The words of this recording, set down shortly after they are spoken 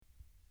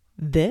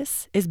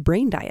This is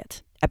Brain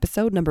Diet,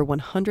 episode number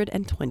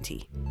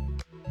 120.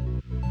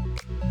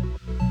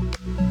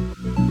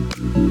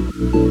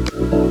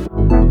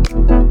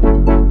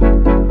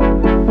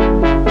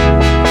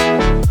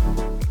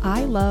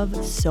 I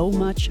love so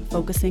much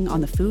focusing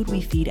on the food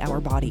we feed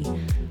our body,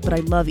 but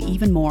I love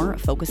even more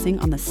focusing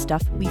on the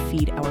stuff we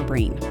feed our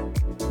brain.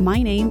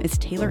 My name is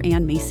Taylor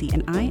Ann Macy,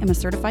 and I am a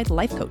certified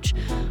life coach.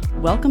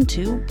 Welcome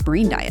to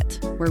Brain Diet,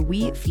 where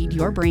we feed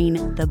your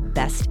brain the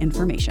best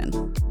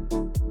information.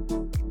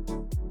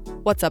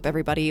 What's up,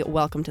 everybody?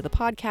 Welcome to the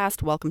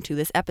podcast. Welcome to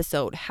this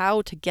episode,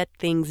 How to Get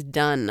Things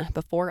Done.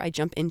 Before I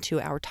jump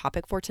into our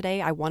topic for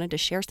today, I wanted to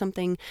share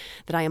something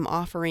that I am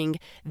offering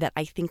that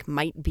I think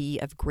might be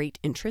of great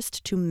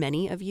interest to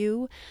many of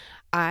you.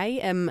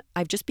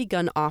 I've just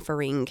begun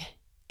offering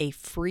a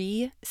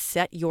free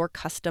Set Your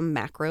Custom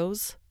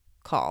Macros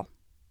call.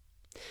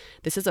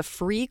 This is a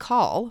free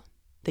call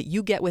that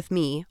you get with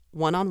me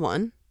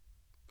one-on-one.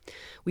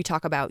 We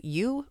talk about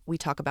you, we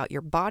talk about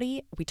your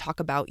body, we talk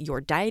about your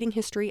dieting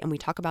history, and we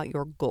talk about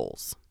your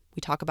goals.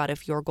 We talk about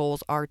if your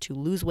goals are to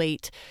lose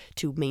weight,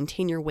 to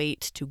maintain your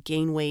weight, to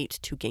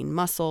gain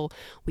muscle.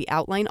 We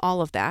outline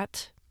all of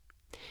that,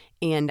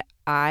 and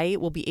I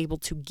will be able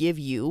to give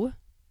you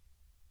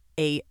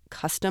a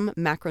custom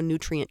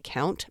macronutrient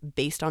count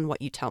based on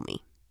what you tell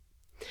me.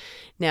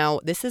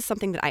 Now, this is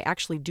something that I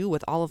actually do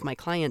with all of my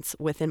clients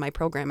within my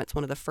program. It's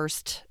one of the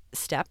first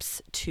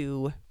steps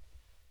to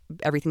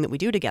everything that we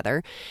do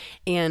together.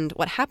 And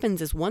what happens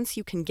is once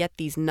you can get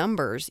these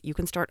numbers, you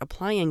can start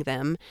applying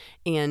them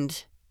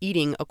and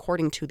eating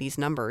according to these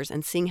numbers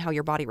and seeing how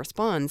your body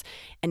responds.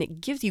 And it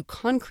gives you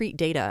concrete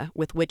data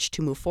with which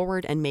to move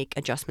forward and make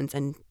adjustments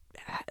and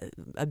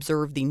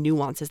observe the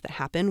nuances that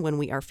happen when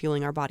we are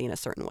fueling our body in a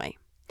certain way.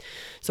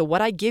 So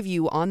what I give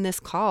you on this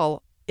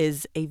call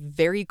is a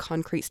very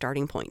concrete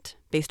starting point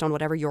based on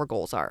whatever your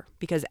goals are.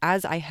 Because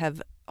as I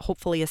have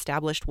hopefully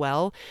established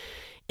well,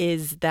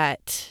 is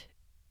that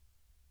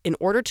in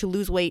order to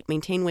lose weight,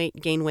 maintain weight,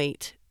 gain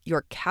weight,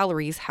 your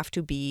calories have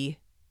to be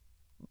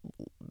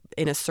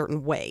in a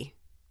certain way.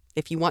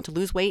 If you want to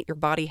lose weight, your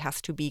body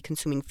has to be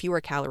consuming fewer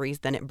calories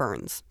than it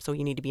burns. So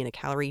you need to be in a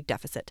calorie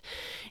deficit.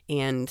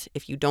 And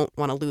if you don't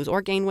want to lose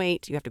or gain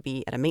weight, you have to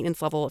be at a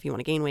maintenance level. If you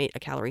want to gain weight, a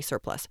calorie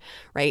surplus,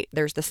 right?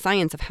 There's the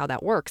science of how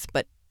that works.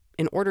 But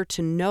in order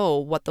to know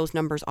what those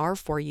numbers are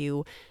for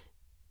you,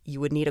 you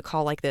would need a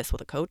call like this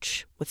with a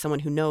coach, with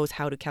someone who knows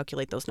how to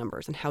calculate those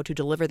numbers and how to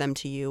deliver them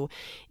to you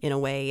in a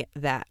way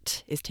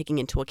that is taking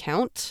into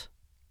account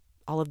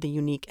all of the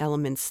unique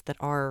elements that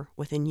are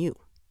within you.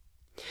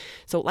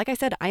 So like I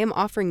said, I am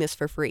offering this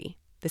for free.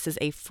 This is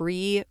a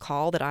free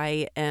call that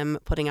I am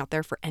putting out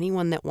there for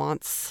anyone that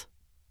wants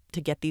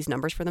to get these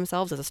numbers for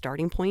themselves as a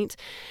starting point.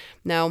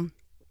 Now,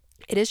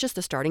 it is just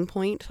a starting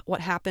point.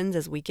 What happens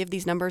is we give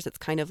these numbers. It's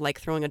kind of like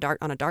throwing a dart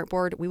on a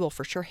dartboard. We will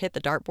for sure hit the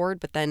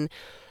dartboard, but then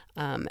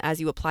as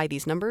you apply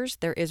these numbers,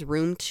 there is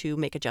room to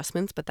make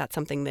adjustments, but that's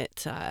something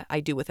that I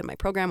do within my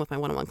program with my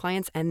one-on-one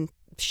clients. And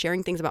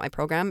sharing things about my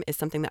program is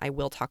something that I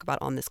will talk about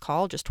on this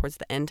call just towards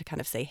the end to kind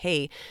of say,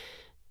 hey,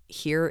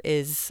 here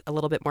is a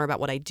little bit more about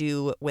what I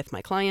do with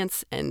my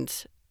clients.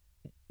 And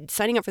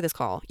signing up for this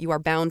call, you are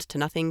bound to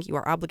nothing. You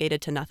are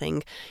obligated to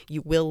nothing.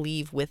 You will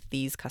leave with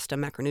these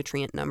custom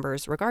macronutrient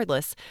numbers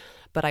regardless.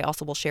 But I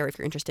also will share if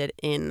you're interested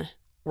in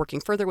working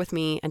further with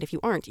me. And if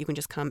you aren't, you can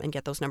just come and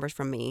get those numbers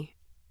from me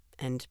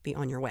and be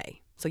on your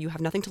way. So you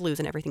have nothing to lose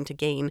and everything to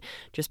gain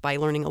just by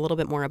learning a little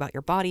bit more about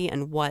your body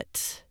and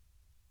what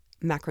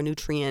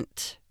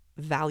macronutrient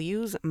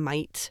values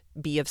might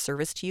be of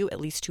service to you, at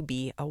least to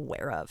be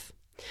aware of.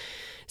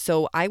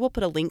 So I will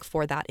put a link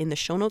for that in the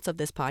show notes of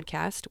this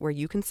podcast where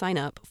you can sign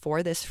up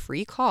for this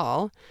free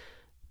call.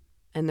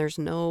 And there's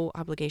no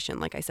obligation,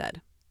 like I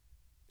said.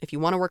 If you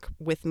want to work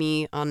with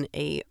me on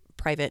a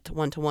private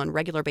one-to-one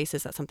regular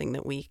basis, that's something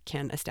that we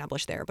can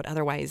establish there. But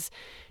otherwise,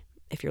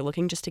 if you're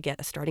looking just to get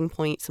a starting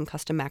point, some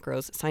custom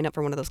macros, sign up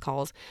for one of those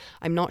calls.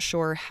 I'm not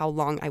sure how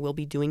long I will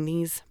be doing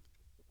these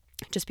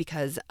just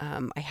because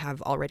I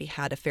have already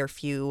had a fair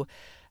few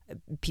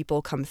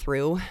people come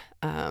through.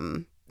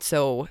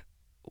 So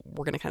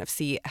we're going to kind of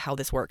see how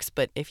this works.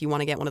 But if you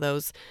want to get one of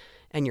those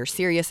and you're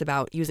serious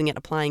about using it,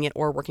 applying it,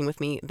 or working with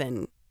me,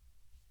 then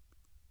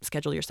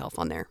schedule yourself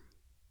on there.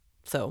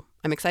 So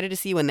I'm excited to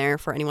see you in there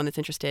for anyone that's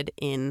interested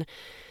in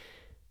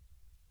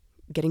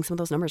getting some of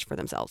those numbers for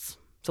themselves.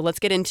 So let's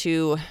get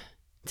into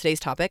today's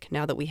topic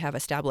now that we have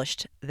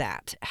established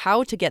that.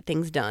 How to Get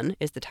Things Done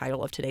is the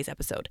title of today's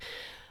episode.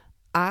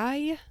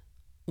 I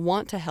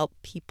want to help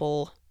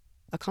people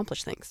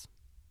accomplish things.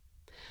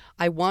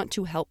 I want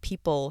to help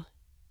people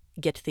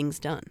get things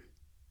done.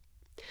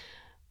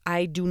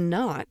 I do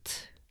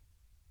not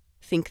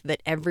think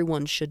that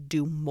everyone should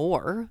do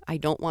more. I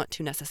don't want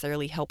to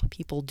necessarily help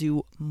people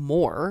do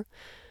more.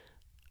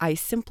 I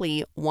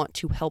simply want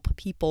to help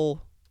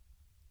people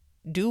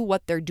do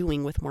what they're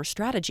doing with more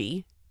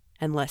strategy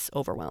and less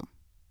overwhelm.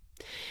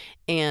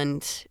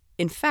 And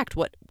in fact,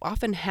 what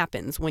often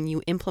happens when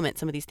you implement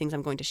some of these things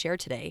I'm going to share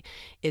today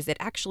is it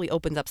actually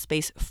opens up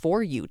space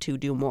for you to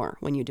do more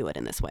when you do it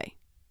in this way.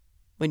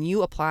 When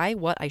you apply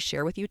what I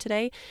share with you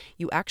today,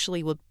 you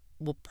actually will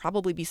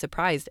probably be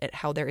surprised at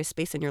how there is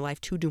space in your life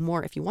to do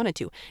more if you wanted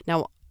to.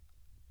 Now,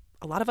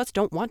 a lot of us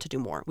don't want to do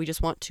more. We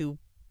just want to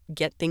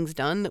get things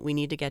done that we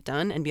need to get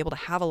done and be able to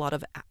have a lot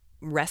of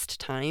rest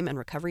time and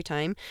recovery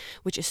time,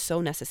 which is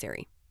so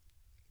necessary.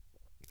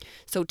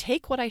 So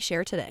take what I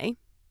share today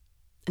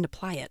and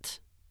apply it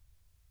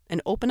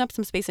and open up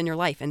some space in your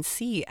life and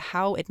see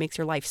how it makes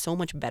your life so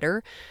much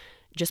better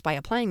just by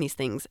applying these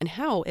things and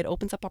how it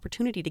opens up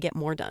opportunity to get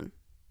more done.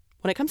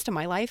 When it comes to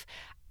my life,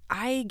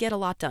 I get a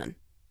lot done.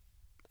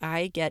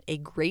 I get a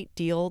great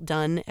deal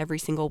done every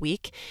single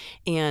week,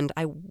 and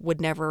I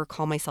would never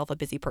call myself a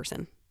busy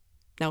person.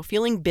 Now,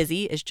 feeling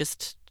busy is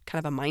just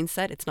kind of a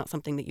mindset. It's not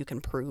something that you can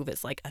prove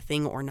is like a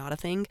thing or not a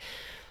thing.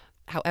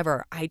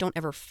 However, I don't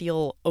ever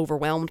feel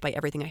overwhelmed by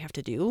everything I have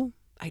to do.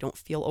 I don't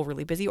feel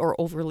overly busy or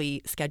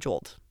overly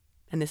scheduled.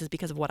 And this is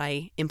because of what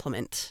I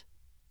implement,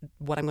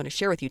 what I'm going to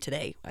share with you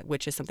today,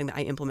 which is something that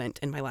I implement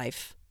in my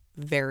life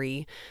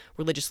very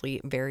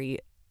religiously, very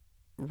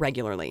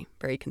regularly,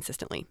 very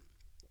consistently.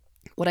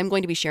 What I'm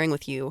going to be sharing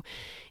with you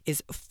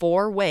is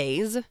 4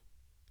 ways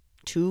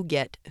to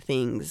get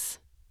things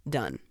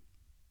done.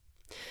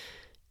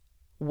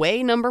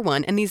 Way number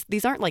 1, and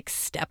these aren't like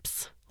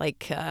steps,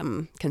 like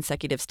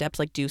consecutive steps,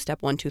 like do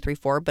step 1, 2, 3,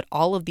 4, but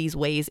all of these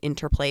ways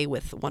interplay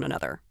with one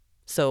another.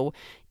 So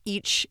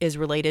each is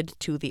related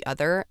to the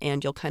other,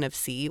 and you'll kind of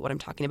see what I'm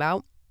talking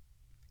about.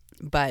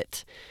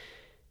 But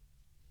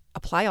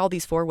apply all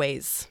these 4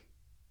 ways,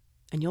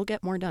 and you'll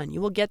get more done.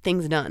 You will get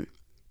things done.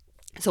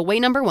 So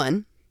way number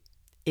 1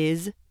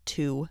 is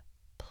to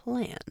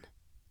plan.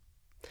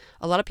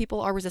 A lot of people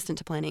are resistant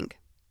to planning,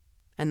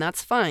 and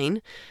that's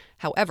fine.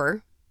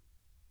 However,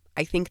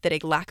 I think that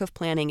a lack of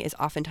planning is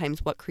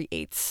oftentimes what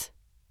creates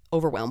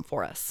overwhelm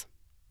for us,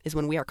 is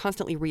when we are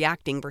constantly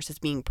reacting versus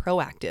being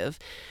proactive.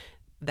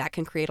 That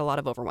can create a lot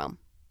of overwhelm.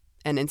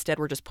 And instead,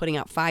 we're just putting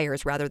out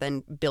fires rather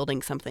than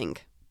building something,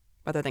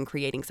 rather than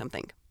creating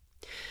something.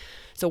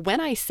 So when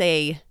I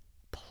say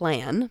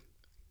plan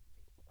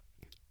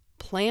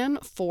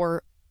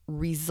for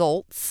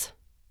results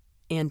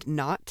and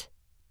not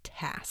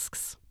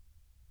tasks.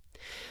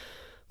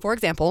 For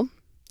example,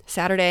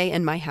 Saturday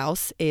in my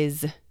house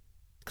is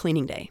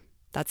cleaning day.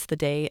 That's the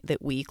day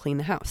that we clean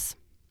the house.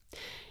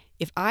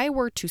 If I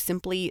were to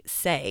simply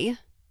say,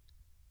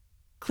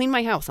 clean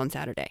my house on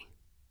Saturday,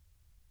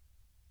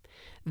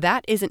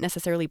 that isn't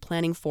necessarily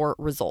planning for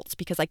results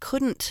because I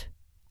couldn't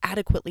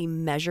adequately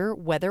measure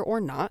whether or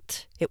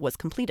not it was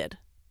completed.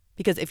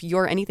 Because if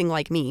you're anything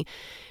like me,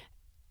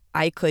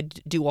 I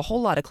could do a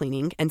whole lot of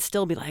cleaning and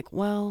still be like,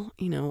 well,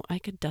 I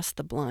could dust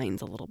the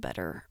blinds a little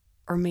better.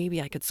 Or maybe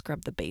I could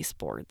scrub the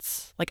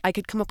baseboards. Like I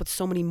could come up with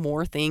so many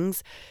more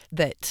things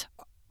that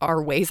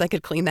are ways I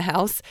could clean the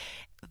house,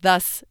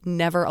 thus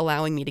never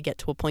allowing me to get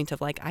to a point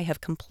of like, I have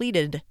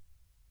completed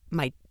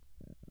my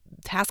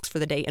tasks for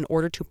the day in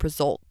order to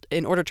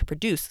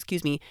produce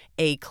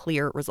a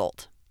clear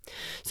result.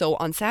 So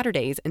on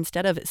Saturdays,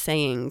 instead of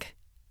saying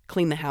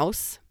clean the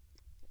house,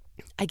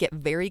 I get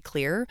very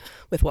clear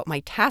with what my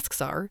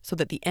tasks are so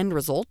that the end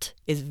result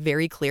is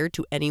very clear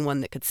to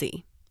anyone that could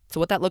see. So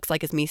what that looks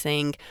like is me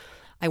saying,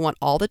 I want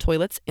all the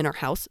toilets in our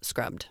house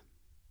scrubbed.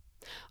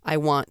 I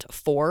want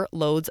 4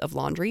 loads of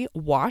laundry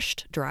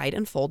washed, dried,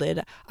 and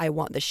folded. I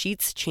want the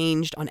sheets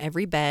changed on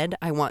every bed.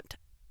 I want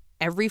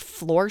every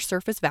floor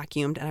surface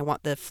vacuumed, and I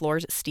want the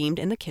floors steamed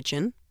in the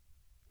kitchen.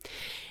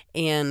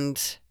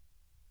 And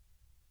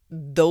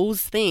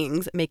those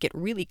things make it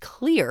really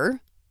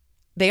clear.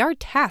 They are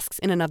tasks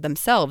in and of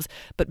themselves,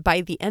 but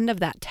by the end of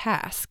that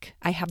task,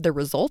 I have the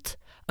result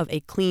of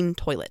a clean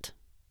toilet.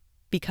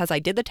 Because I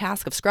did the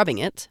task of scrubbing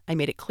it, I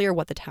made it clear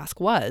what the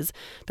task was.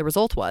 The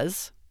result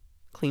was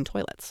clean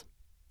toilets.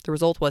 The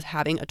result was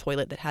having a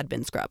toilet that had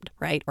been scrubbed,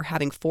 right? Or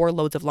having 4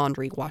 loads of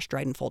laundry washed,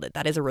 dried, and folded.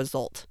 That is a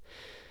result.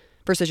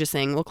 Versus just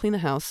saying, well, clean the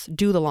house,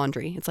 do the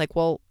laundry. It's like,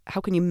 well,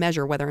 how can you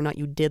measure whether or not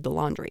you did the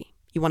laundry?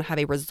 You want to have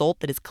a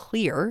result that is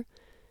clear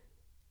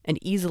and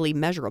easily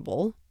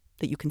measurable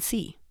that you can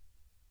see.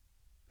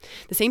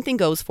 The same thing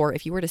goes for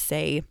if you were to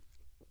say,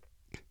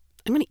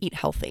 I'm going to eat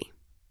healthy,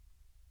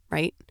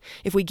 right?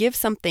 If we give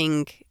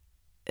something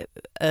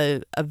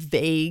a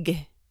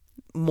vague,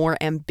 more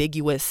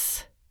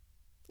ambiguous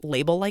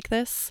label like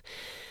this,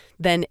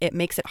 then it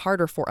makes it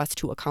harder for us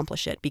to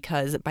accomplish it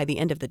because by the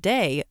end of the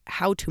day,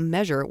 how to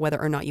measure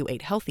whether or not you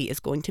ate healthy is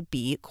going to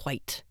be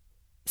quite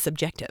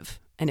subjective,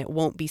 and it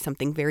won't be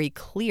something very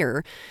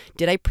clear.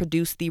 Did I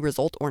produce the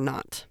result or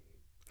not?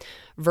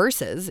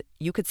 Versus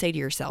you could say to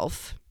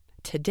yourself,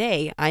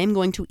 today I am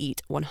going to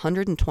eat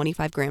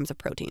 125 grams of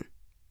protein.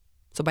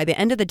 So by the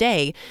end of the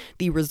day,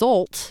 the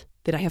result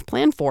that I have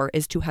planned for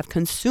is to have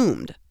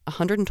consumed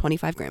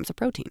 125 grams of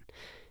protein.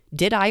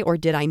 Did I or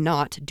did I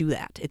not do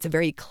that? It's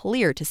very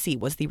clear to see,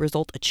 was the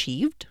result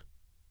achieved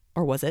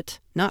or was it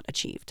not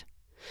achieved?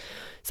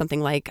 Something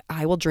like,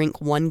 I will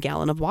drink 1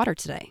 gallon of water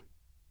today.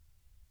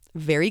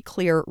 Very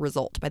clear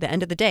result. By the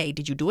end of the day,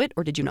 did you do it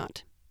or did you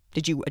not?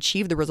 Did you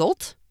achieve the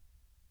result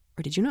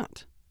or did you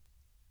not?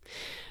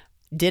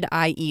 Did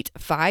I eat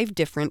 5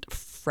 different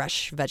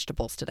fresh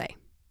vegetables today?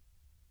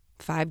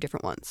 5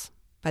 different ones.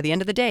 By the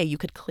end of the day, you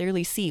could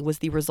clearly see, was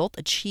the result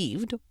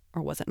achieved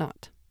or was it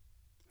not?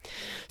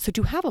 So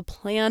to have a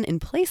plan in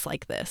place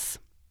like this,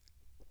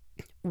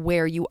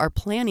 where you are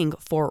planning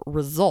for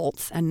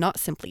results and not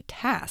simply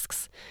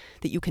tasks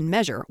that you can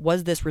measure,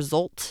 was this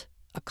result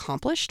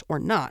accomplished or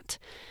not?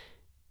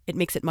 It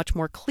makes it much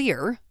more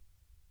clear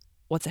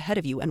what's ahead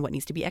of you and what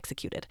needs to be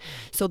executed.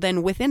 So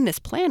then within this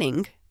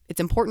planning, it's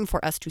important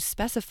for us to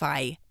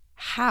specify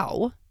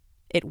how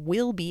it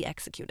will be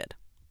executed.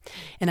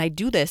 And I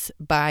do this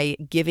by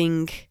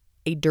giving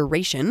a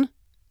duration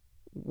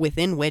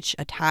within which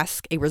a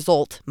task, a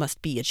result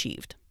must be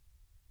achieved.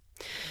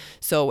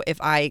 So if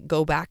I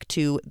go back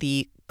to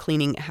the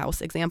cleaning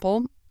house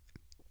example,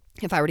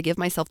 if I were to give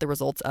myself the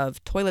results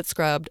of toilet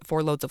scrubbed,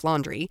 4 loads of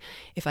laundry,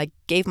 if I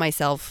gave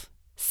myself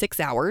 6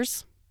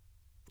 hours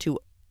to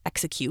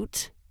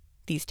execute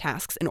these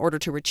tasks in order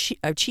to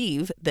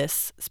achieve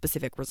this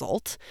specific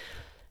result,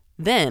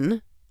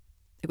 then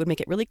it would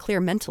make it really clear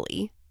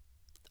mentally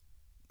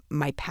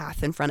my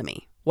path in front of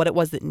me, what it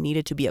was that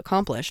needed to be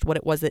accomplished, what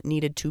it was that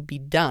needed to be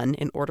done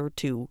in order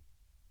to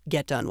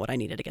get done what I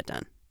needed to get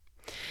done.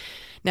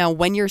 Now,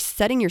 when you're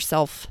setting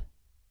yourself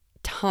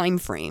time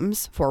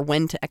frames for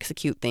when to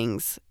execute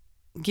things,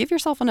 give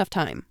yourself enough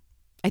time.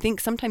 I think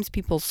sometimes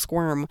people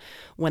squirm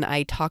when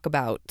I talk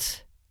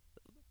about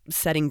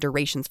setting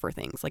durations for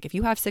things. Like if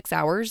you have 6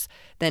 hours,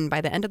 then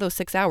by the end of those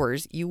 6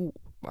 hours, you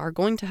are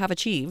going to have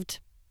achieved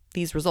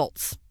these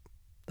results.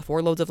 The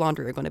 4 loads of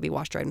laundry are going to be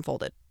washed, dried, and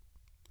folded.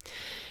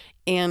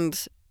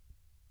 And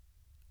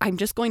I'm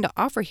just going to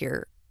offer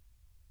here,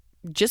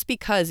 just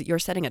because you're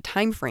setting a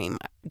time frame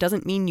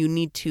doesn't mean you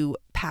need to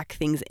pack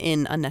things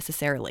in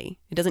unnecessarily.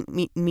 It doesn't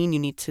mean you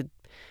need to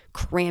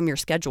cram your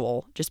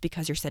schedule just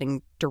because you're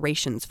setting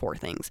durations for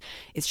things.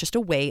 It's just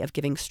a way of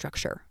giving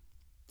structure.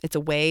 It's a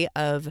way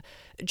of,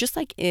 just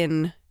like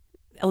in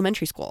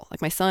elementary school,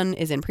 like my son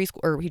is in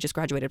preschool, or he just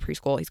graduated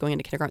preschool. He's going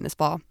into kindergarten this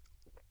fall.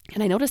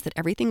 And I noticed that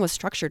everything was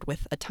structured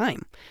with a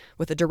time,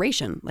 with a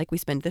duration. Like we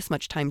spend this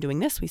much time doing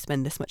this, we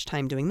spend this much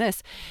time doing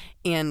this.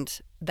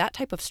 And that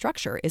type of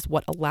structure is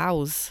what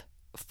allows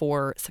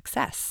for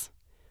success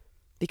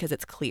because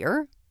it's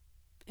clear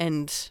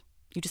and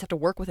you just have to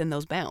work within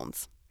those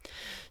bounds.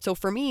 So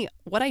for me,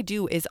 what I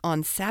do is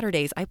on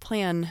Saturdays, I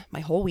plan my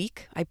whole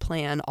week. I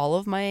plan all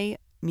of my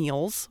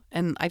meals.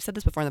 And I've said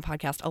this before in the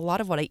podcast, a lot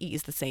of what I eat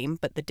is the same,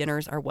 but the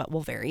dinners are what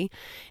will vary.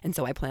 And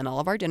so I plan all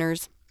of our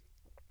dinners.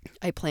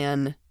 I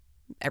plan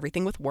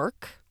everything with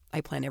work.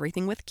 I plan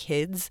everything with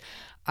kids.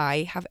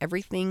 I have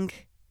everything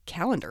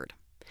calendared.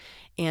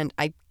 And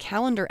I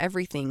calendar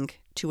everything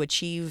to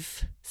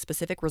achieve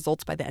specific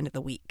results by the end of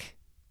the week,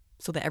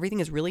 so that everything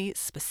is really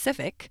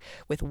specific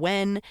with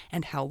when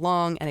and how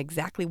long and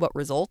exactly what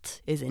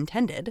result is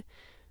intended.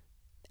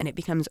 And it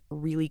becomes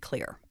really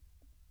clear.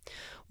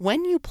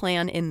 When you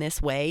plan in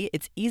this way,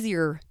 it's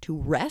easier to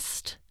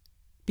rest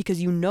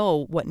because you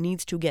know what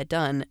needs to get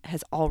done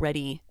has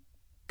already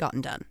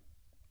gotten done.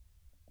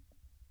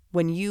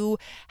 When you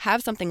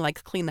have something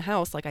like clean the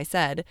house, like I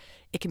said,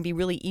 it can be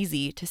really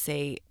easy to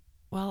say,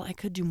 well, I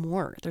could do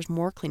more. There's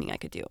more cleaning I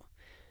could do.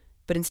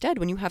 But instead,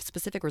 when you have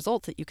specific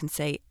results that you can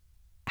say,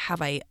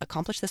 have I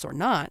accomplished this or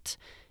not?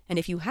 And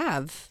if you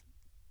have,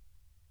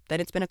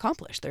 then it's been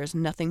accomplished. There's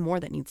nothing more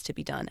that needs to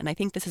be done. And I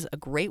think this is a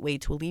great way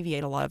to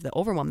alleviate a lot of the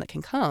overwhelm that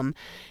can come,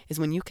 is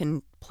when you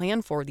can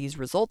plan for these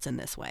results in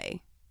this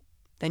way.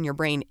 Then your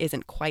brain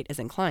isn't quite as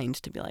inclined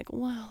to be like,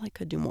 well, I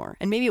could do more.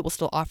 And maybe it will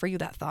still offer you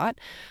that thought,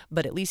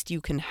 but at least you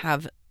can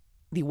have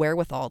the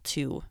wherewithal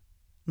to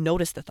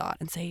notice the thought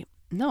and say,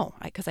 no,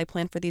 because I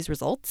planned for these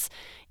results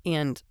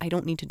and I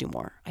don't need to do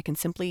more. I can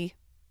simply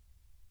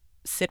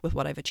sit with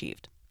what I've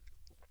achieved.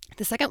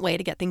 The second way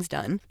to get things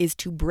done is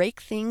to break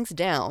things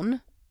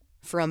down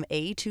from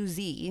A to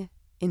Z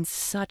in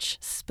such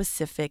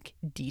specific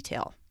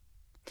detail.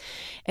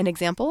 An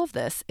example of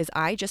this is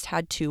I just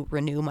had to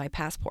renew my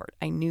passport.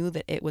 I knew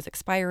that it was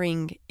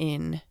expiring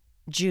in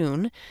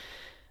June.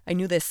 I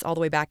knew this all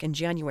the way back in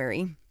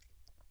January.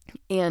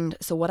 And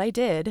so what I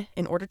did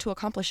in order to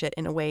accomplish it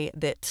in a way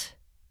that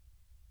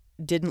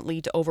didn't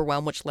lead to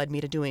overwhelm, which led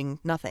me to doing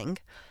nothing,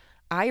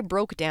 I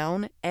broke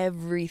down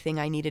everything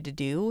I needed to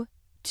do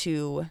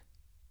to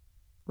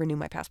renew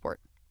my passport.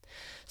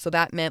 So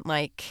that meant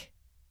like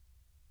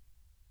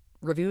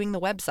reviewing the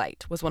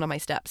website was one of my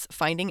steps,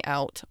 finding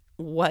out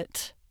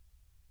what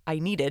I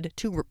needed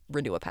to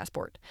renew a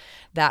passport.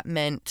 That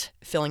meant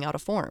filling out a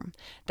form.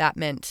 That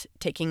meant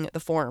taking the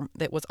form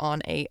that was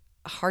on a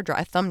hard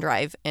drive, a thumb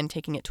drive, and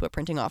taking it to a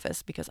printing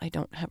office because I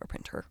don't have a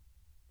printer.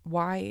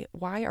 Why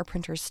are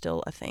printers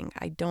still a thing?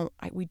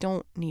 We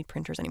don't need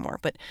printers anymore.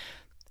 But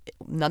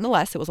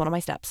nonetheless, it was one of my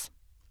steps.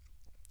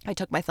 I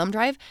took my thumb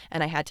drive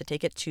and I had to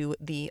take it to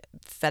the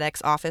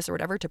FedEx office or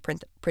whatever to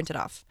print it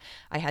off.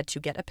 I had to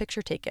get a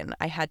picture taken.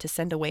 I had to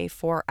send away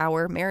for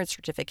our marriage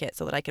certificate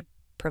so that I could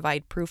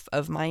provide proof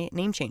of my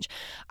name change.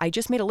 I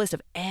just made a list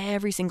of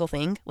every single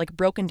thing, like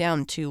broken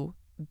down to,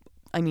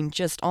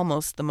 just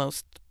almost the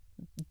most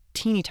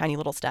teeny tiny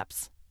little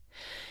steps.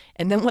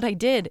 And then what I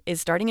did is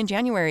starting in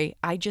January,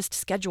 I just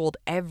scheduled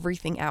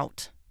everything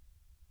out.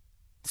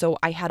 So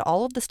I had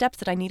all of the steps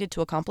that I needed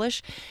to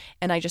accomplish.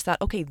 And I just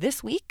thought, okay,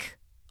 this week,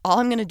 all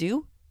I'm going to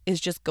do is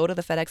just go to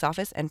the FedEx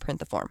office and print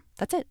the form.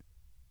 That's it.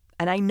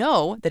 And I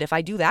know that if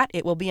I do that,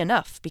 it will be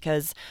enough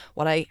because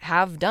what I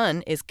have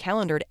done is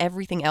calendared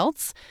everything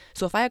else.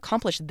 So if I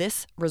accomplish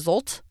this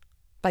result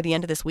by the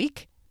end of this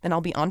week, then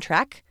I'll be on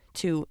track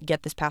to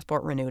get this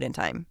passport renewed in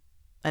time.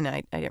 And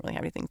I didn't really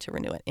have anything to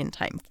renew it in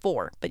time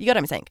for, but you get what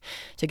I'm saying.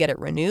 To get it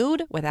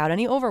renewed without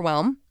any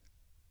overwhelm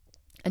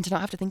and to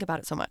not have to think about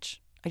it so much.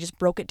 I just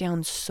broke it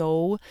down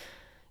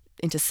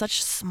into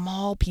such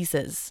small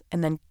pieces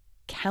and then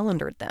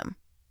calendared them.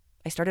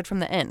 I started from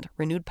the end,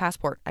 renewed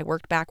passport. I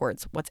worked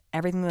backwards. What's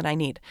everything that I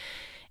need?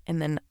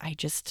 And then I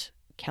just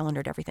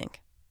calendared everything.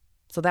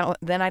 So that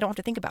then I don't have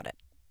to think about it.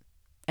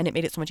 And it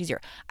made it so much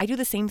easier. I do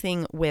the same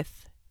thing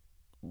with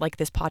like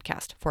this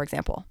podcast, for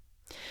example.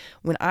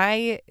 When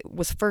I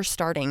was first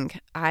starting,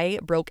 I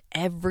broke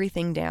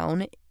everything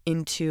down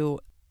into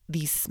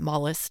the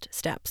smallest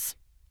steps.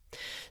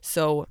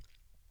 So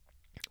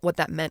what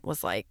that meant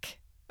was like,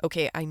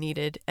 okay, I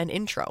needed an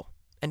intro.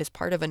 And as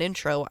part of an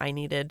intro, I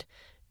needed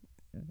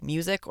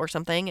music or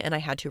something, and I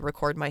had to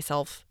record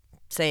myself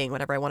saying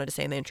whatever I wanted to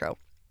say in the intro.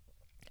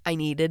 I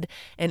needed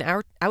an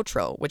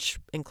outro, which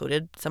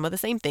included some of the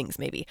same things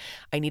maybe.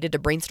 I needed to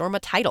brainstorm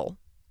a title.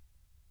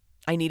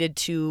 I needed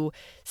to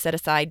set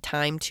aside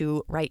time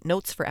to write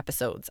notes for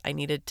episodes. I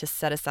needed to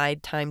set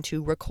aside time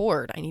to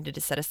record. I needed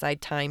to set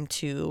aside time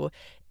to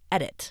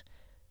edit.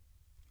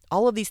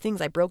 All of these things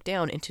I broke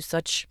down into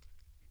such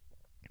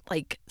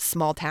like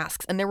small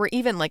tasks. And there were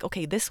even like,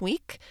 okay, this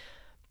week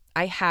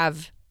I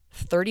have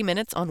 30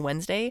 minutes on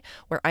Wednesday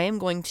where I am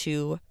going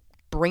to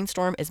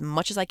brainstorm as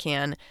much as I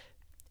can,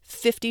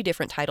 50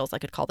 different titles I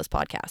could call this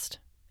podcast.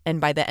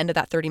 And by the end of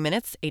that 30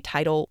 minutes, a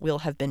title will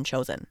have been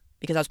chosen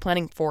because I was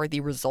planning for the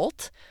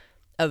result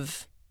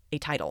of a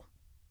title.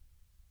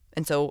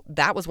 And so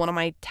that was one of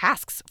my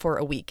tasks for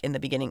a week in the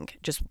beginning.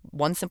 Just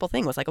one simple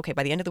thing was like, okay,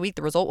 by the end of the week,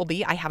 the result will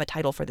be I have a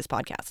title for this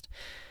podcast.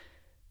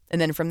 And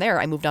then from there,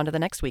 I moved on to the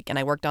next week and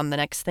I worked on the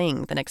next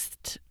thing, the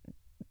next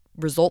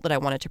result that I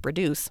wanted to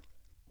produce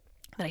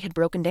that I had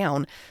broken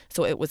down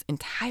so it was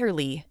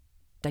entirely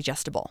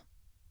digestible.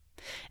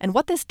 And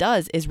what this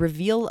does is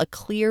reveal a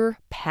clear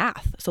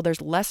path so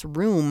there's less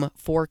room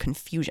for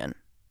confusion.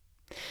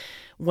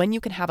 When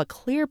you can have a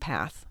clear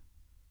path,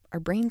 our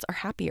brains are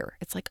happier.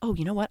 It's like, oh,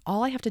 you know what?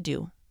 All I have to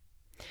do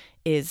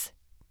is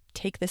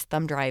take this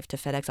thumb drive to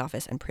FedEx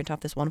office and print off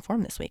this one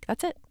form this week.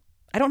 That's it.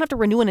 I don't have to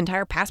renew an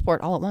entire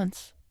passport all at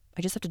once.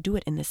 I just have to do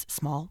it in this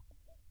small,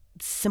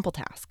 simple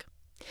task.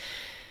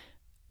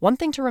 One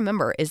thing to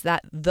remember is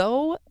that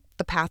though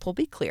the path will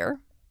be clear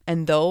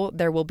and though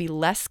there will be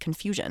less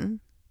confusion,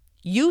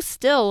 you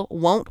still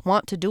won't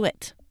want to do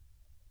it.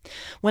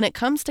 When it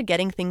comes to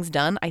getting things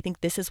done, I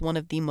think this is one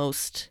of the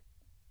most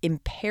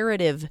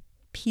imperative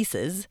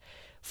pieces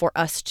for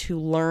us to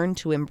learn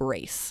to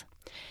embrace,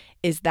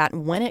 is that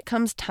when it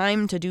comes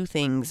time to do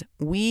things,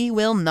 we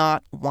will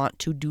not want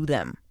to do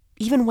them.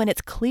 Even when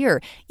it's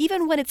clear,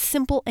 even when it's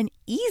simple and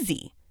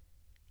easy.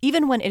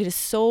 Even when it is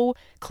so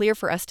clear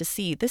for us to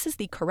see this is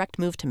the correct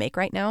move to make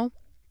right now,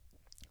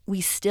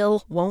 we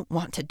still won't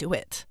want to do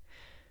it.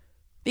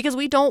 Because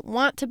we don't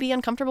want to be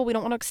uncomfortable. We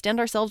don't want to extend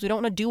ourselves. We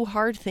don't want to do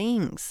hard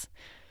things.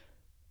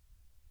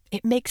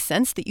 It makes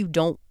sense that you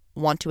don't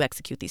want to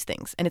execute these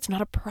things. And it's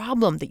not a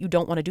problem that you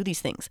don't want to do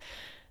these things.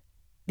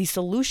 The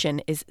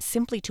solution is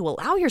simply to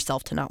allow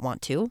yourself to not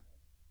want to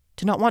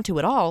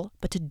at all,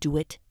 but to do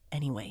it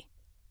anyway.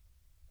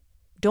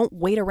 Don't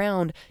wait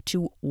around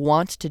to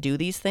want to do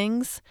these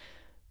things.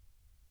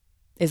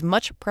 As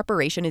much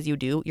preparation as you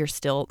do, you're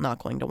still not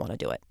going to want to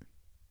do it.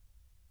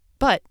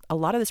 But a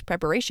lot of this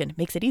preparation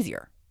makes it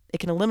easier. It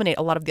can eliminate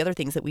a lot of the other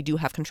things that we do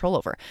have control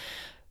over.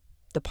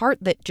 The part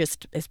that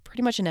just is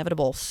pretty much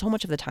inevitable so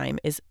much of the time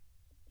is,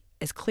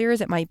 as clear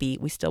as it might be,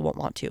 we still won't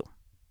want to.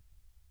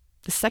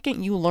 The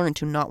second you learn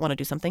to not want to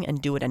do something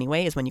and do it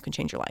anyway is when you can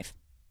change your life.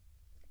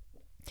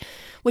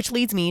 Which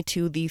leads me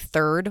to the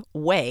third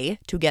way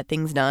to get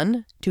things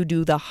done, to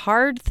do the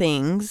hard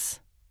things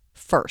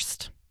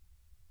first.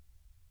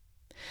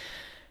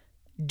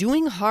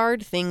 Doing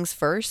hard things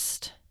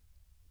first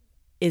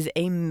is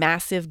a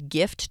massive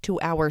gift to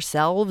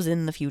ourselves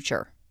in the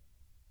future.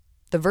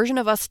 The version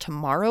of us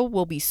tomorrow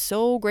will be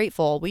so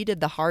grateful we did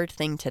the hard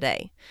thing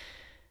today.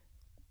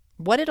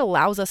 What it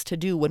allows us to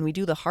do when we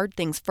do the hard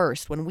things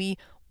first, when we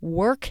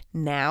work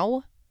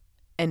now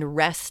and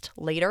rest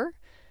later,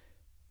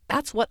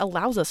 that's what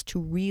allows us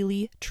to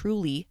really,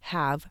 truly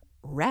have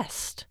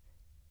rest,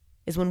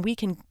 is when we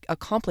can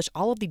accomplish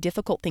all of the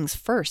difficult things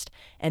first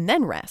and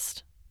then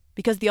rest.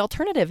 Because the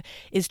alternative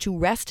is to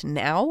rest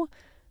now,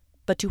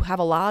 but to have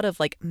a lot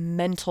of like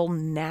mental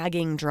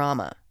nagging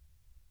drama.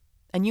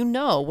 And you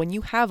know, when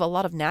you have a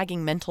lot of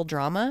nagging mental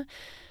drama,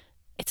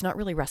 it's not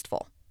really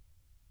restful.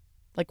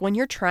 Like when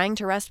you're trying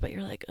to rest, but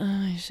you're like, oh,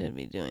 I should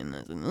be doing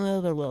this. And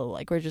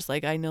like we're just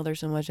like, I know there's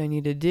so much I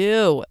need to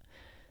do.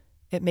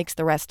 It makes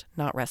the rest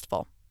not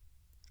restful.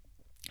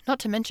 Not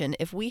to mention,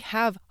 if we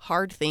have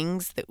hard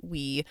things that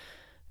we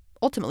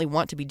ultimately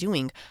want to be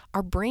doing,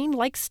 our brain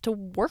likes to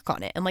work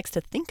on it and likes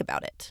to think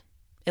about it.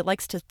 It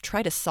likes to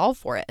try to solve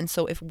for it. And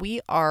so if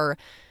we are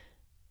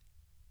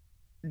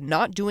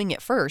not doing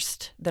it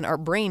first, then our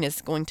brain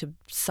is going to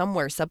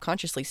somewhere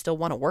subconsciously still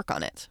want to work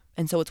on it.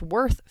 And so it's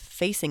worth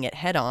facing it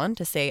head on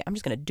to say, I'm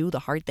just going to do the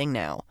hard thing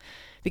now,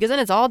 because then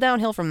it's all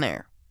downhill from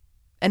there.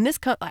 And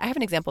I have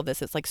an example of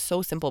this. It's like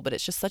so simple, but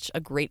it's just such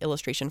a great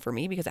illustration for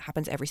me because it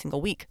happens every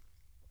single week.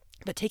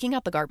 But taking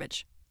out the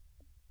garbage.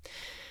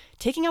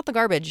 Taking out the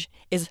garbage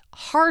is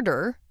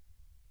harder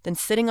than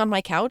sitting on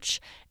my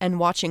couch and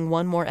watching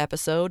one more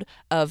episode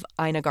of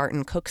Ina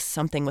Garten cooks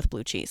something with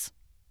blue cheese.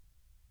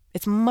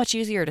 It's much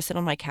easier to sit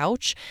on my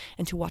couch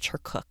and to watch her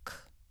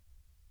cook.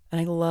 And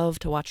I love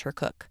to watch her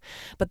cook.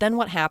 But then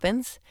what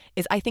happens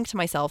is I think to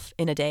myself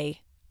in a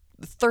day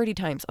 30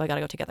 times, oh, I got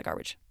to go take out the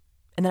garbage.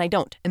 And then I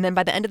don't. And then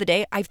by the end of the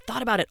day, I've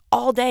thought about it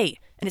all day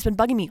and it's been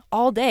bugging me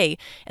all day.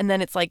 And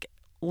then it's like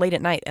late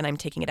at night and I'm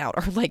taking it out,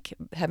 or like,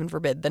 heaven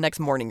forbid, the next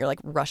morning, you're like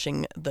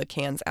rushing the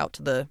cans out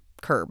to the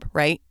curb,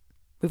 right?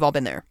 We've all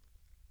been there.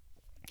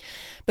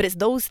 But it's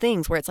those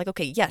things where it's like,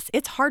 okay, yes,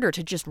 it's harder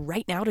to just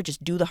right now to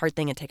just do the hard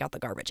thing and take out the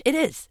garbage. It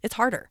is. It's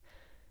harder.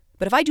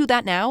 But if I do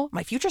that now,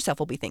 my future self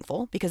will be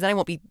thankful because then I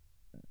won't be,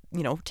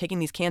 taking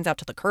these cans out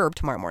to the curb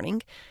tomorrow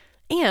morning.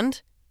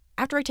 And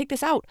after I take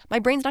this out, my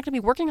brain's not going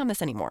to be working on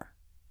this anymore.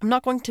 I'm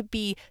not going to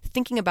be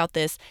thinking about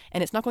this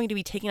and it's not going to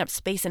be taking up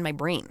space in my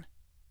brain.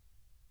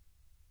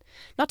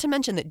 Not to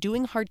mention that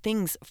doing hard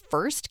things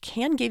first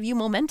can give you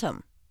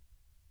momentum.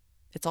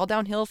 It's all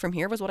downhill from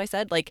here was what I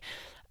said. Like,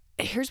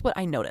 here's what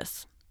I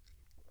notice.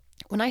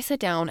 When I sit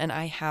down and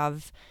I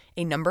have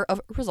a number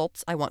of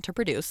results I want to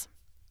produce,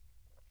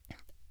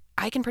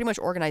 I can pretty much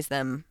organize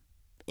them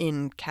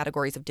in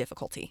categories of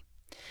difficulty.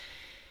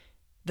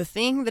 The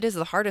thing that is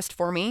the hardest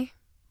for me,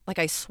 like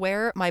I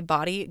swear my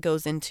body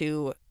goes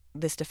into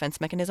this defense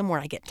mechanism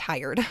where I get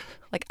tired.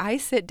 Like I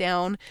sit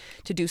down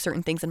to do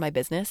certain things in my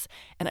business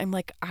and I'm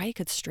like, I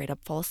could straight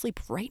up fall asleep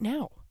right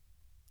now.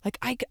 Like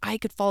I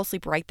could fall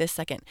asleep right this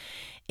second.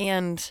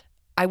 And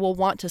I will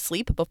want to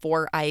sleep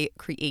before I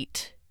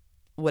create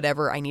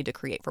whatever I need to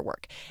create for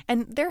work.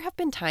 And there have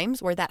been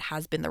times where that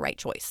has been the right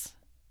choice.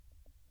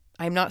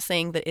 I'm not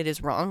saying that it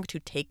is wrong to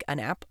take a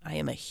nap. I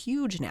am a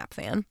huge nap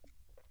fan.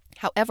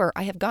 However,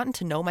 I have gotten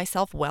to know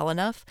myself well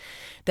enough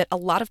that a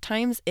lot of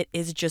times it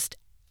is just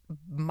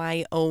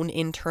my own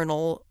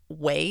internal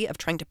way of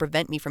trying to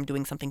prevent me from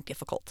doing something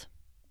difficult.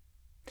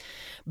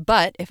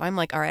 But if I'm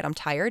like, all right, I'm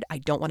tired, I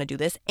don't want to do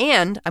this,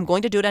 and I'm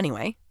going to do it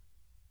anyway,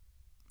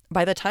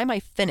 by the time I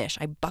finish,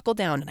 I buckle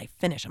down and I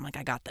finish. I'm like,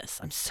 I got this.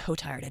 I'm so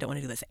tired. I don't want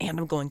to do this, and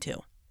I'm going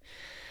to.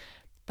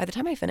 By the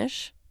time I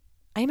finish,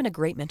 I am in a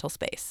great mental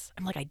space.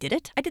 I'm like, I did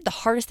it. I did the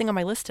hardest thing on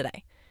my list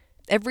today.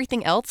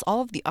 Everything else,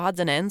 all of the odds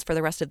and ends for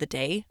the rest of the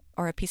day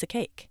are a piece of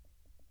cake.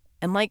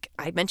 And like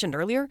I mentioned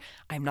earlier,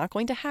 I'm not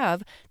going to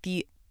have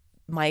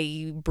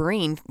my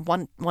brain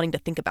wanting to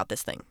think about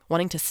this thing,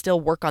 wanting to still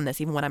work on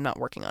this even when I'm not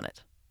working on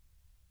it.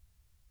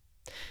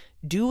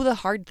 Do the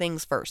hard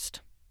things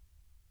first.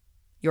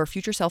 Your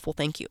future self will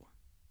thank you.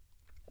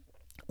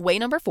 Way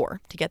number 4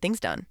 to get things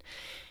done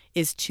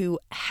is to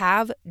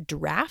have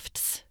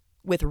drafts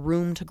with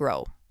room to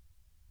grow.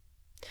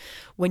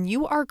 When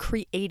you are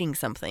creating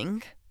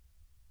something,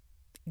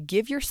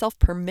 give yourself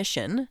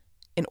permission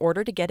in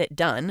order to get it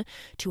done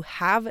to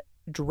have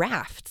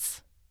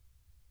drafts,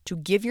 to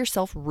give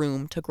yourself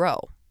room to grow.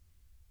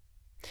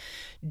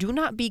 Do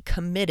not be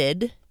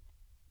committed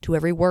to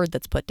every word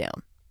that's put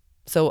down.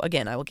 So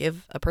again, I will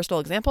give a personal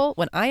example.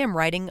 When I am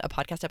writing a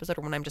podcast episode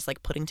or when I'm just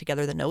like putting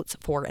together the notes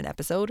for an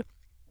episode,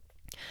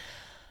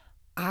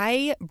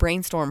 I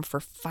brainstorm for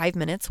 5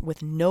 minutes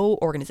with no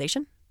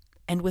organization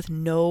and with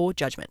no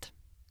judgment.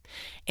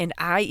 And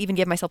I even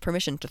give myself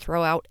permission to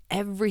throw out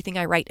everything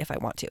I write if I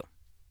want to.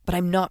 But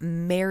I'm not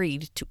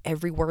married to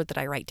every word that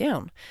I write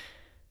down.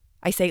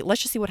 I say,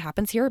 let's just see what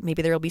happens here.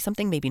 Maybe there will be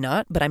something, maybe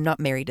not, but I'm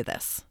not married to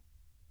this.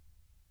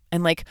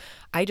 And like,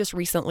 I just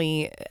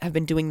recently have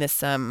been doing this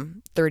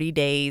 30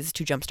 days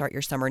to jumpstart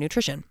your summer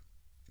nutrition.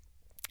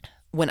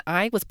 When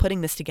I was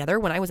putting this together,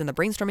 when I was in the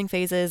brainstorming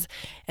phases,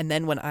 and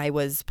then when I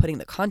was putting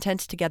the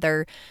content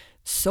together,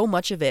 so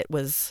much of it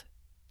was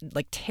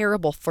like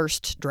terrible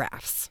first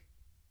drafts.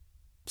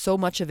 So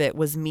much of it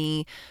was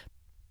me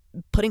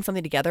putting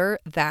something together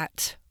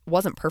that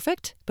wasn't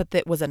perfect, but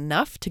that was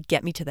enough to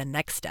get me to the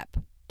next step,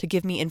 to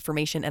give me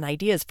information and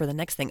ideas for the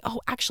next thing.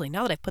 Oh, actually,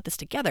 now that I've put this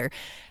together,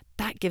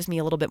 that gives me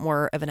a little bit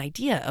more of an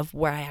idea of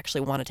where I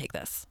actually want to take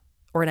this,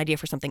 or an idea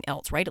for something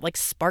else, right? It like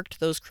sparked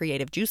those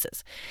creative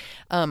juices.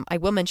 I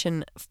will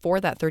mention for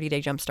that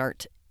 30-day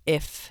jumpstart,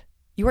 if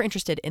you are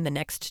interested in the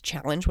next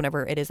challenge,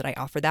 whenever it is that I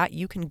offer that,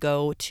 you can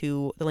go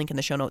to the link in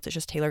the show notes. It's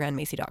just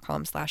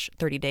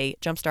taylorannmacy.com/30-day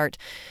jumpstart.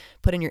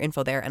 Put in your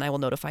info there and I will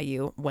notify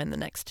you when the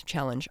next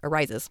challenge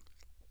arises.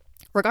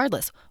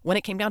 Regardless, when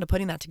it came down to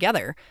putting that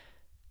together,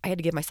 I had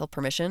to give myself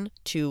permission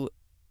to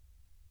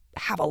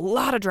have a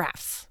lot of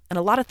drafts and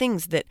a lot of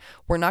things that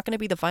were not going to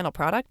be the final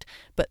product,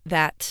 but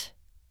that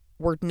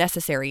were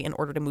necessary in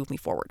order to move me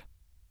forward.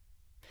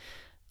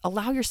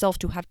 Allow yourself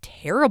to have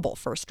terrible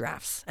first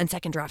drafts and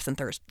second drafts and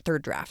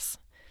third drafts.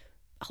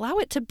 Allow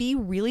it to be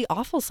really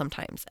awful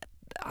sometimes.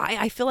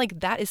 I feel like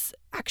that is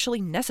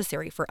actually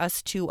necessary for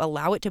us to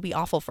allow it to be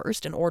awful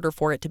first in order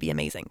for it to be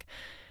amazing.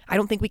 I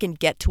don't think we can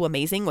get to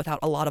amazing without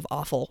a lot of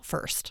awful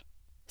first.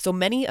 So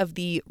many of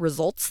the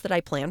results that I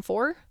plan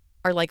for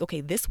are like, okay,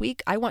 this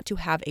week I want to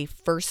have a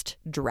first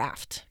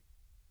draft.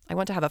 I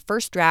want to have a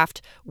first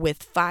draft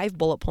with 5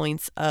 bullet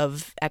points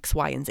of X,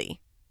 Y, and Z.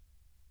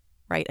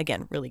 Right?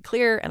 Again, really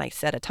clear. And I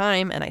set a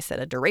time and I set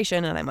a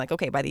duration. And I'm like,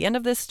 okay, by the end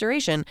of this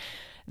duration,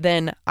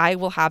 then I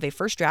will have a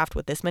first draft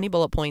with this many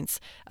bullet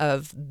points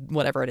of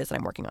whatever it is that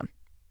I'm working on.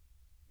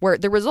 Where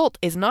the result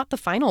is not the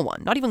final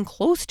one, not even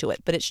close to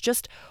it, but it's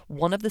just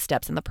one of the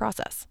steps in the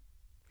process.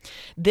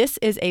 This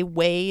is a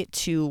way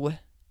to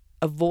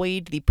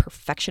avoid the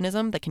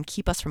perfectionism that can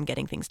keep us from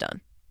getting things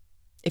done.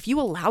 If you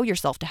allow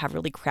yourself to have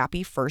really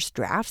crappy first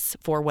drafts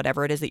for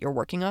whatever it is that you're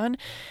working on,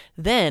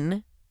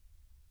 then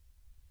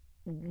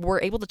we're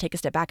able to take a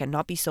step back and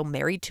not be so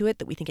married to it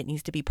that we think it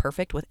needs to be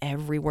perfect with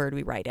every word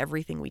we write,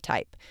 everything we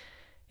type.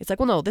 It's like,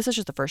 well, no, this is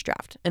just the first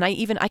draft. And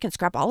I can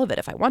scrap all of it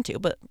if I want to,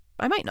 but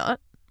I might not.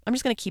 I'm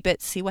just going to keep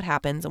it, see what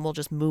happens, and we'll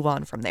just move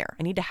on from there.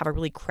 I need to have a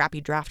really crappy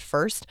draft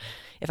first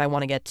if I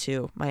want to get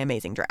to my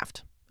amazing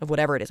draft of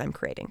whatever it is I'm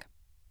creating.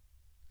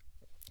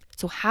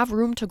 So have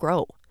room to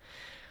grow.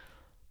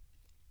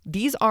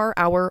 These are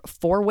our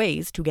 4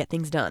 ways to get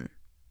things done.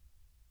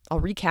 I'll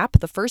recap.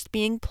 The first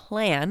being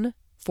plan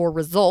for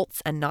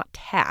results and not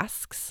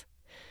tasks.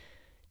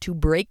 To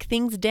break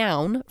things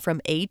down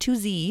from A to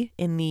Z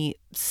in the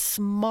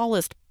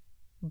smallest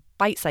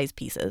bite-sized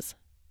pieces.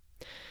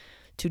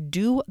 To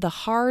do the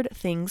hard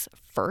things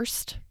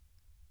first.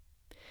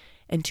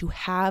 And to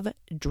have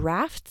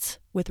drafts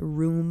with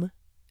room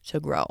to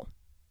grow.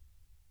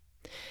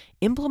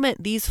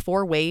 Implement these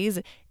 4 ways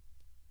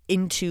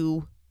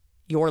into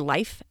your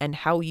life and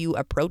how you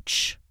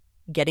approach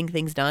getting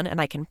things done, and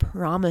I can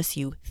promise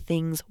you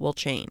things will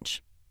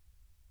change.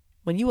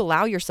 When you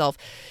allow yourself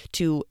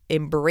to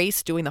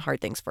embrace doing the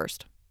hard things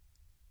first,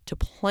 to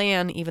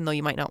plan even though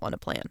you might not want to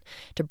plan,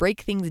 to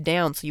break things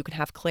down so you can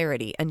have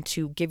clarity, and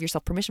to give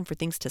yourself permission for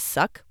things to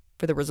suck,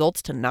 for the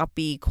results to not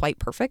be quite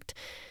perfect,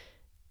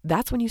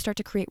 that's when you start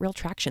to create real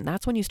traction.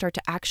 That's when you start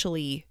to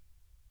actually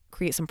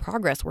create some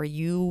progress where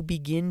you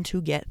begin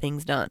to get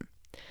things done.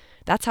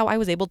 That's how I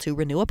was able to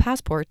renew a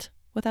passport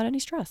without any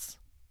stress.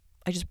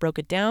 I just broke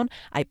it down.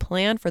 I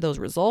planned for those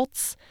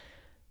results.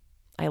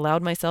 I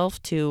allowed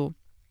myself to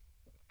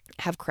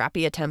have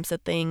crappy attempts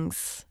at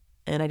things,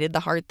 and I did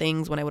the hard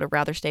things when I would have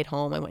rather stayed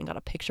home. I went and got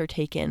a picture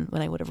taken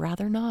when I would have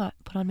rather not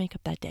put on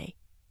makeup that day.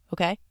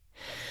 Okay?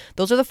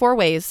 Those are the 4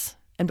 ways.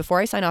 And before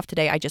I sign off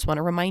today, I just want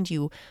to remind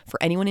you,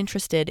 for anyone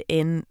interested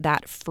in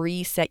that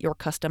free Set Your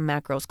Custom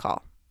Macros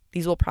call,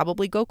 these will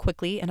probably go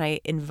quickly, and I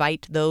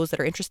invite those that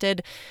are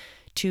interested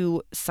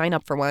to sign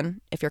up for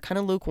one. If you're kind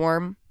of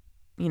lukewarm,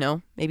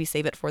 maybe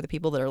save it for the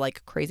people that are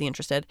like crazy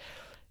interested.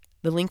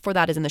 The link for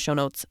that is in the show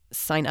notes.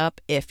 Sign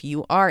up if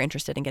you are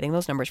interested in getting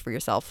those numbers for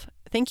yourself.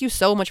 Thank you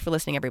so much for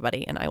listening,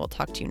 everybody, and I will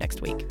talk to you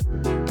next week.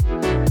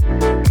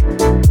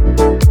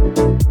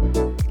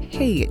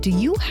 Hey, do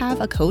you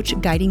have a coach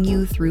guiding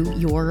you through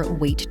your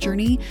weight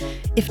journey?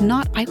 If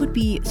not, I would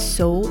be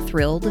so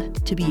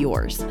thrilled to be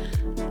yours.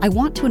 I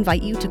want to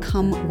invite you to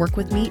come work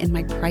with me in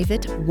my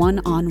private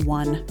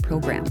one-on-one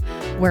program,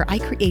 where I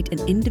create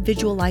an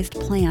individualized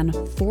plan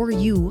for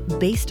you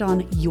based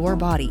on your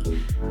body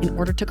in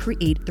order to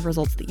create the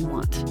results that you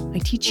want. I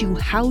teach you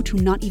how to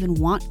not even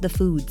want the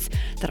foods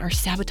that are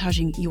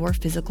sabotaging your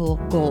physical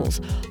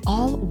goals,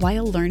 all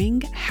while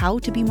learning how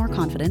to be more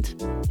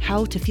confident,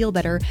 how to feel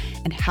better,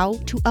 and how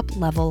to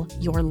up-level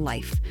your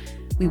life.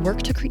 We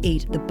work to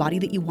create the body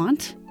that you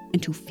want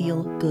and to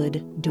feel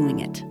good doing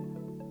it.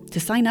 To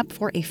sign up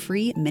for a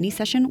free mini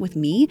session with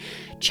me,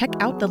 check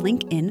out the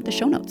link in the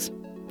show notes.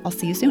 I'll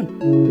see you soon.